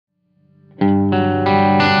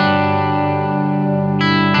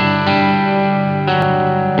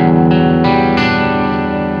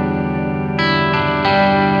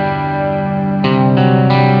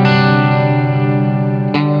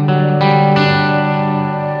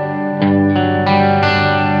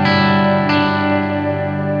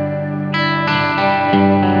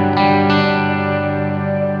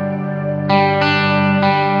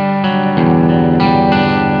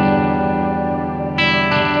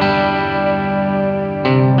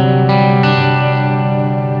Hello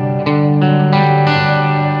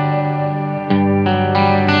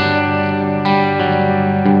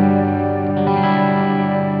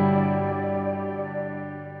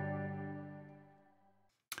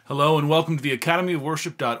and welcome to the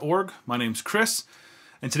academyofworship.org. My name's Chris,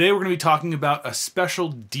 and today we're going to be talking about a special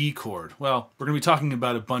D chord. Well, we're going to be talking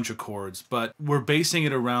about a bunch of chords, but we're basing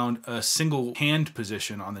it around a single hand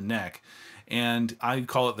position on the neck, and I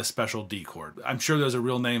call it the special D chord. I'm sure there's a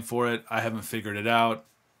real name for it. I haven't figured it out.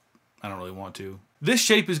 I don't really want to. This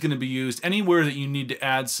shape is going to be used anywhere that you need to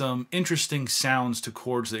add some interesting sounds to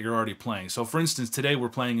chords that you're already playing. So for instance, today we're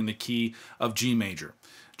playing in the key of G major,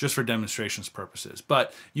 just for demonstrations purposes.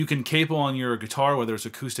 But you can capo on your guitar, whether it's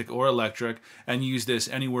acoustic or electric, and use this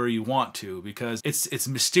anywhere you want to, because it's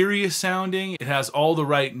mysterious sounding. It has all the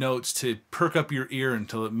right notes to perk up your ear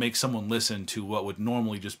until it makes someone listen to what would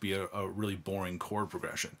normally just be a really boring chord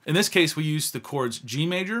progression. In this case, we use the chords G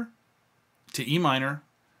major to E minor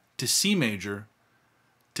to C major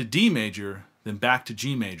to D major, then back to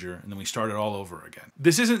G major, and then we start it all over again.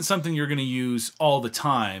 This isn't something you're going to use all the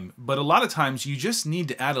time, but a lot of times you just need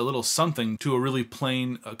to add a little something to a really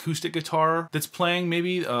plain acoustic guitar that's playing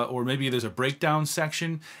maybe, or maybe there's a breakdown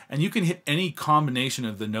section, and you can hit any combination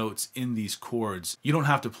of the notes in these chords. You don't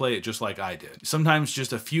have to play it just like I did. Sometimes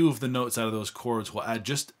just a few of the notes out of those chords will add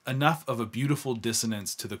just enough of a beautiful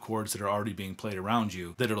dissonance to the chords that are already being played around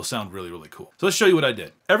you that it'll sound really, really cool. So let's show you what I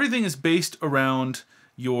did. Everything is based around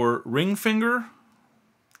your ring finger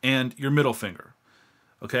and your middle finger.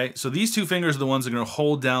 Okay, so these two fingers are the ones that are going to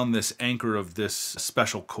hold down this anchor of this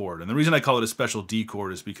special chord. And the reason I call it a special D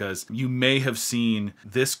chord is because you may have seen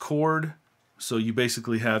this chord. So you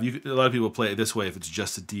basically have, a lot of people play it this way if it's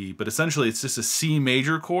just a D, but essentially it's just a C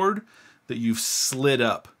major chord that you've slid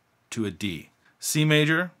up to a D. C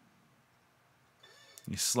major,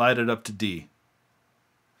 you slide it up to D.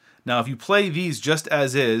 Now, if you play these just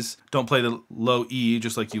as is, don't play the low E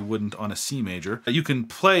just like you wouldn't on a C major. You can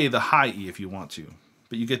play the high E if you want to,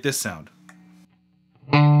 but you get this sound.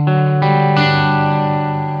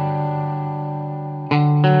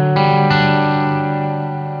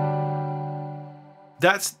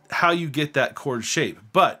 That's how you get that chord shape.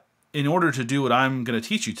 But in order to do what I'm going to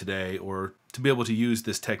teach you today, or to be able to use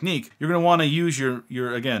this technique, you're going to want to use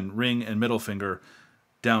your again, ring and middle finger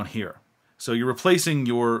down here. So you're replacing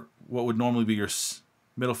your, what would normally be your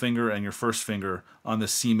middle finger and your first finger on the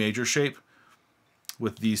C major shape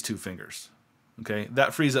with these two fingers. Okay,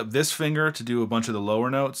 that frees up this finger to do a bunch of the lower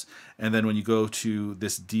notes, and then when you go to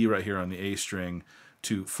this D right here on the A string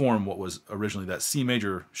to form what was originally that C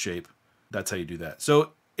major shape, that's how you do that.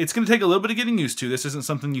 So it's going to take a little bit of getting used to. This isn't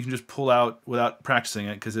something you can just pull out without practicing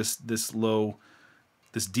it, because this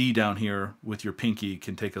D down here with your pinky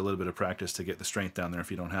can take a little bit of practice to get the strength down there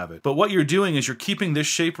if you don't have it. But what you're doing is you're keeping this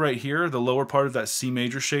shape right here, the lower part of that C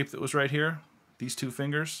major shape that was right here, these two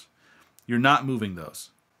fingers. You're not moving those.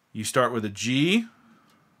 You start with a G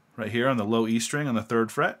right here on the low E string on the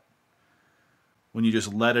 3rd fret. When you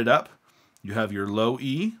just let it up, you have your low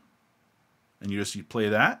E, and you play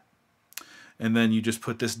that. And then you just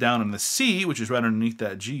put this down on the C, which is right underneath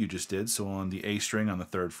that G you just did, so on the A string on the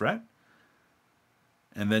 3rd fret.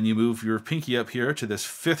 And then you move your pinky up here to this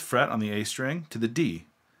 5th fret on the A string to the D.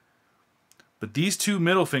 But these two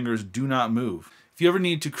middle fingers do not move. If you ever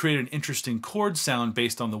need to create an interesting chord sound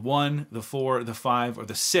based on the 1, the 4, the 5, or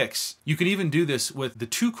the 6, you can even do this with the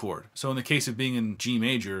 2 chord. So in the case of being in G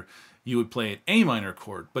major, you would play an A minor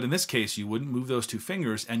chord. But in this case, you wouldn't move those two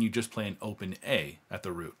fingers, and you just play an open A at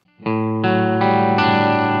the root.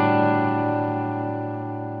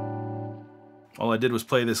 All I did was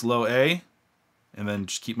play this low A, and then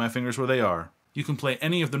just keep my fingers where they are. You can play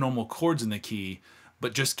any of the normal chords in the key,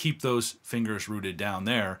 but just keep those fingers rooted down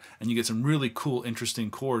there, and you get some really cool,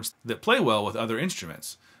 interesting chords that play well with other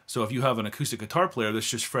instruments. So if you have an acoustic guitar player that's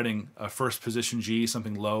just fretting a first position G,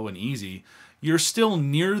 something low and easy, you're still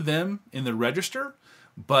near them in the register,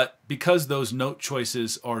 but because those note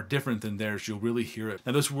choices are different than theirs, you'll really hear it.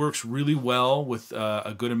 Now this works really well with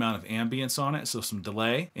a good amount of ambience on it, so some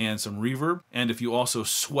delay and some reverb. And if you also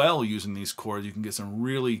swell using these chords, you can get some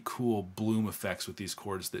really cool bloom effects with these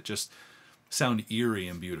chords that just sound eerie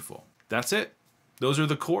and beautiful. That's it. Those are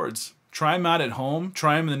the chords. Try them out at home.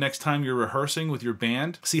 Try them the next time you're rehearsing with your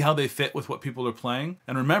band. See how they fit with what people are playing.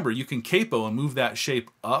 And remember, you can capo and move that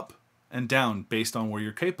shape up and down based on where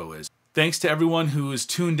your capo is. Thanks to everyone who is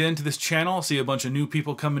tuned in to this channel. I see a bunch of new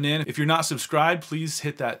people coming in. If you're not subscribed, please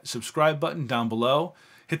hit that subscribe button down below.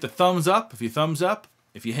 Hit the thumbs up if you thumbs up.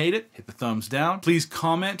 If you hate it, hit the thumbs down. Please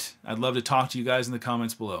comment. I'd love to talk to you guys in the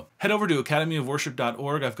comments below. Head over to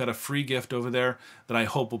academyofworship.org. I've got a free gift over there that I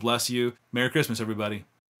hope will bless you. Merry Christmas, everybody.